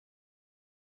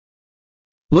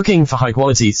Looking for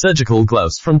high-quality surgical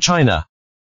gloves from China?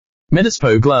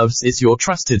 Medispo Gloves is your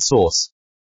trusted source.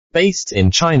 Based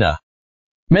in China,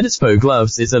 Medispo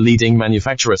Gloves is a leading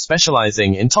manufacturer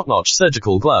specializing in top-notch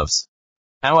surgical gloves.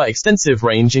 Our extensive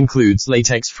range includes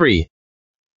latex-free,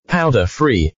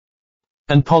 powder-free,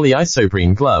 and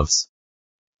polyisoprene gloves,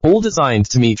 all designed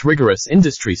to meet rigorous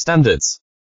industry standards.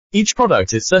 Each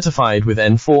product is certified with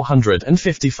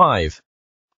N455,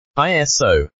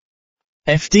 ISO,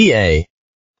 FDA,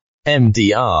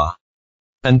 MDR,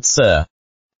 and SIR,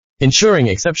 ensuring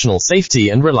exceptional safety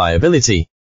and reliability.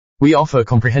 We offer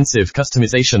comprehensive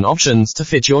customization options to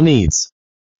fit your needs,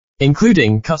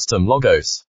 including custom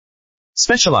logos,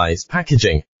 specialized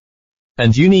packaging,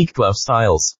 and unique glove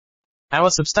styles. Our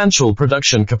substantial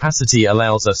production capacity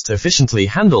allows us to efficiently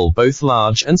handle both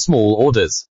large and small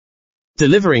orders,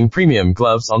 delivering premium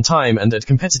gloves on time and at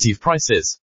competitive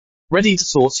prices. Ready to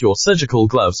source your surgical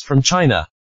gloves from China?